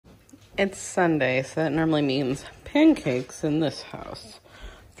It's Sunday, so that normally means pancakes in this house.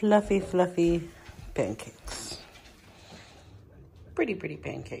 Fluffy, fluffy pancakes. Pretty, pretty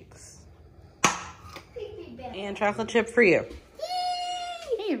pancakes. And chocolate chip for you.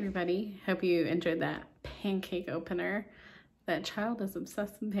 Hey everybody, hope you enjoyed that pancake opener. That child is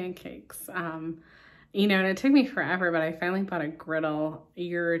obsessed with pancakes. You know, and it took me forever, but I finally bought a griddle a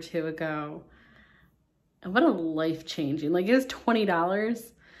year or two ago. And what a life-changing, like it was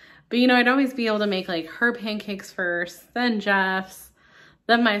 $20. But you know, I'd always be able to make like her pancakes first, then Jeff's,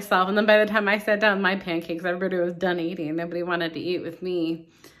 then myself. And then by the time I sat down with my pancakes, everybody was done eating. Nobody wanted to eat with me.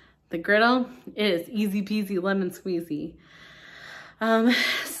 The griddle is easy peasy lemon squeezy.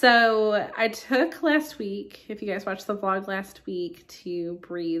 So I took last week, if you guys watched the vlog last week, to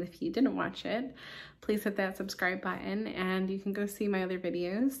breathe. If you didn't watch it, please hit that subscribe button and you can go see my other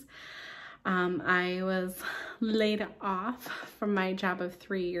videos. I was laid off from my job of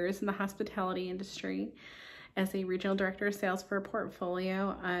 3 years in the hospitality industry as a regional director of sales for a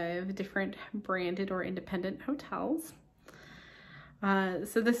portfolio of different branded or independent hotels.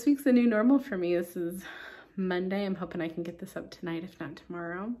 So this week's the new normal for me. This is Monday. I'm hoping I can get this up tonight, if not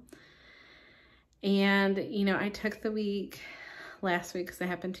tomorrow. And, you know, I took the week last week because it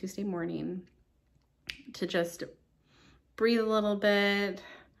happened Tuesday morning to just breathe a little bit,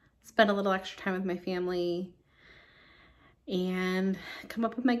 spend a little extra time with my family, and come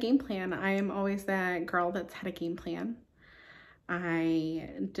up with my game plan. I am always that girl that's had a game plan. I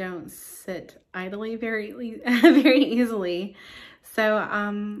don't sit idly very easily. So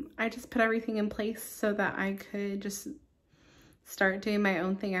I just put everything in place so that I could just start doing my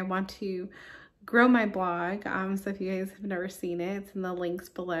own thing. I want to grow my blog. So if you guys have never seen it, it's in the links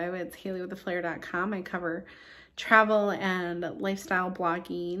below. It's HaleyWithAFlair.com. I cover travel and lifestyle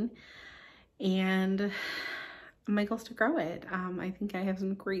blogging, and my goal is to grow it. I think I have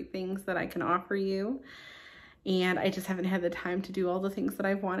some great things that I can offer you, and I just haven't had the time to do all the things that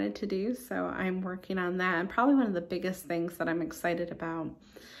I've wanted to do. So I'm working on that. And probably one of the biggest things that I'm excited about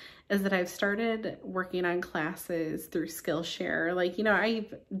is that I've started working on classes through Skillshare. Like, you know,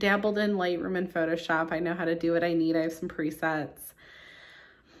 I've dabbled in Lightroom and Photoshop. I know how to do what I need. I have some presets.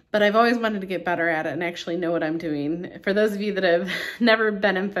 But I've always wanted to get better at it and actually know what I'm doing. For those of you that have never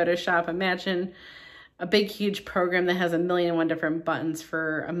been in Photoshop, imagine a big, huge program that has 1,000,001 different buttons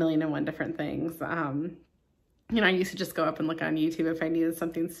for 1,000,001 different things. You know, I used to just go up and look on YouTube if I needed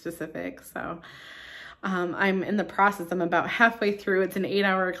something specific. So I'm in the process. I'm about halfway through. It's an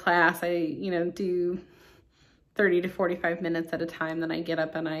 8-hour class. I, you know, do 30 to 45 minutes at a time. Then I get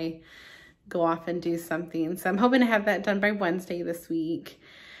up and I go off and do something. So I'm hoping to have that done by Wednesday this week.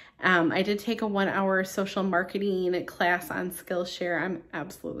 I did take a 1-hour social marketing class on Skillshare. I'm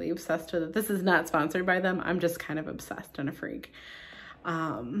absolutely obsessed with it. This is not sponsored by them. I'm just kind of obsessed and a freak.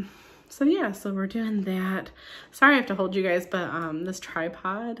 So yeah, so we're doing that. Sorry I have to hold you guys, but this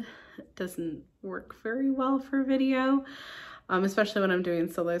tripod doesn't work very well for video, especially when I'm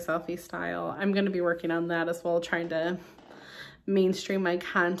doing solo selfie style. I'm going to be working on that as well, trying to mainstream my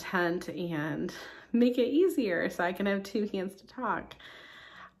content and make it easier so I can have 2 hands to talk.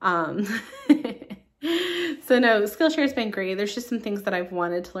 So no, Skillshare's been great. There's just some things that I've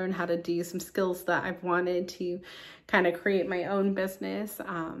wanted to learn how to do, some skills that I've wanted to kind of create my own business,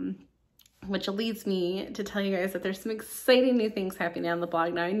 which leads me to tell you guys that there's some exciting new things happening on the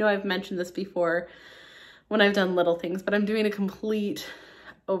blog. Now, I know I've mentioned this before when I've done little things, but I'm doing a complete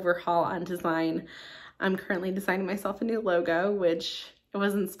overhaul on design. I'm currently designing myself a new logo, which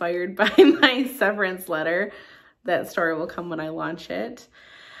was inspired by my severance letter. That story will come when I launch it.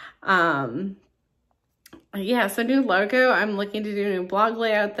 Yeah, so new logo. I'm looking to do a new blog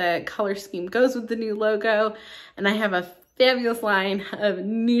layout. The color scheme goes with the new logo, and I have a fabulous line of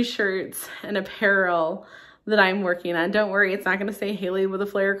new shirts and apparel that I'm working on. Don't worry, it's not going to say Haley with a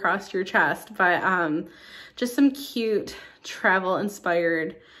flare across your chest, but just some cute travel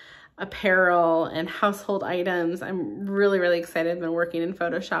inspired apparel and household items. I'm really, really excited. I've been working in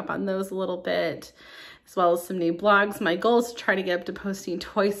Photoshop on those a little bit, as well as some new blogs. My goal is to try to get up to posting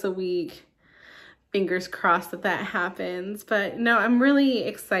twice a week. Fingers crossed that that happens. But no, I'm really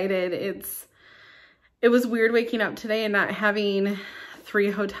excited. It was weird waking up today and not having 3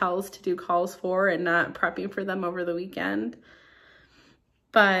 hotels to do calls for and not prepping for them over the weekend.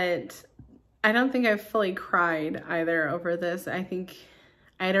 But I don't think I've fully cried either over this. I think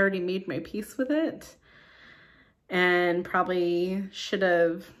I'd already made my peace with it and probably should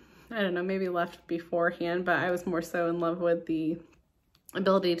have, I don't know, maybe left beforehand, but I was more so in love with the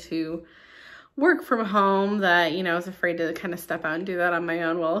ability to work from home that, you know, I was afraid to kind of step out and do that on my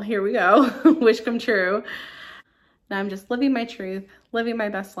own. Well, here we go. Wish come true. Now I'm just living my truth, living my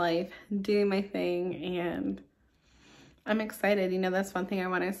best life, doing my thing, and I'm excited. You know, that's one thing I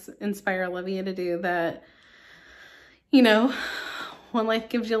want to inspire Olivia to do, that, you know, when life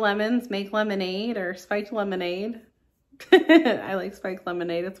gives you lemons, make lemonade, or spiked lemonade. I like spiked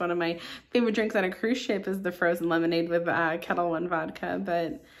lemonade. It's one of my favorite drinks on a cruise ship, is the frozen lemonade with Ketel One vodka.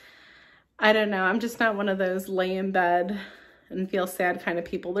 But I don't know. I'm just not one of those lay in bed and feel sad kind of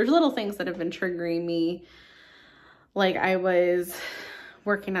people. There's little things that have been triggering me. Like, I was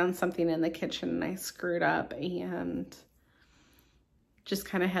working on something in the kitchen and I screwed up, and just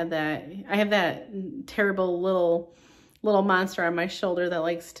kind of had that, I have that terrible little monster on my shoulder that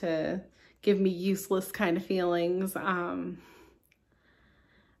likes to give me useless kind of feelings,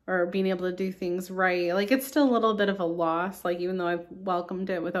 or being able to do things right. Like, it's still a little bit of a loss. Like, even though I've welcomed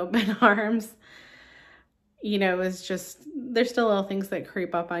it with open arms, you know, it's just, there's still little things that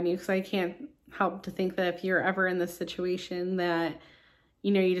creep up on you, because I can't help to think that if you're ever in this situation that,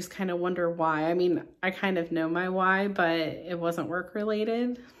 you know, you just kind of wonder why. I mean, I kind of know my why, but it wasn't work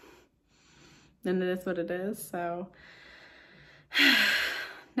related, and it is what it is. So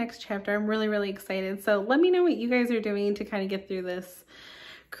next chapter, I'm really, really excited. So let me know what you guys are doing to kind of get through this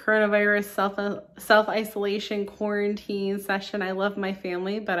coronavirus self-isolation quarantine session. I love my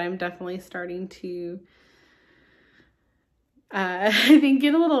family, but I'm definitely starting to I think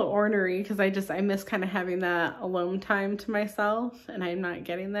get a little ornery, because I miss kind of having that alone time to myself, and I'm not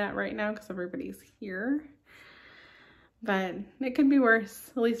getting that right now because everybody's here. But it could be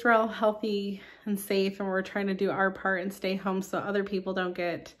worse. At least we're all healthy and safe, and we're trying to do our part and stay home so other people don't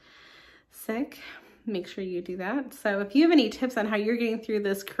get sick. Make sure you do that. So if you have any tips on how you're getting through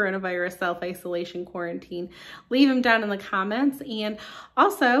this coronavirus self-isolation quarantine, leave them down in the comments. And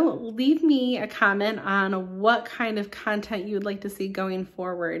also leave me a comment on what kind of content you would like to see going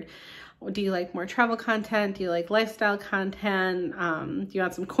forward. Do you like more travel content? Do you like lifestyle content? Do you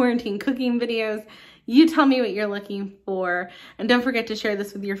want some quarantine cooking videos? You tell me what you're looking for. And don't forget to share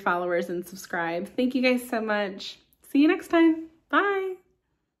this with your followers and subscribe. Thank you guys so much. See you next time. Bye.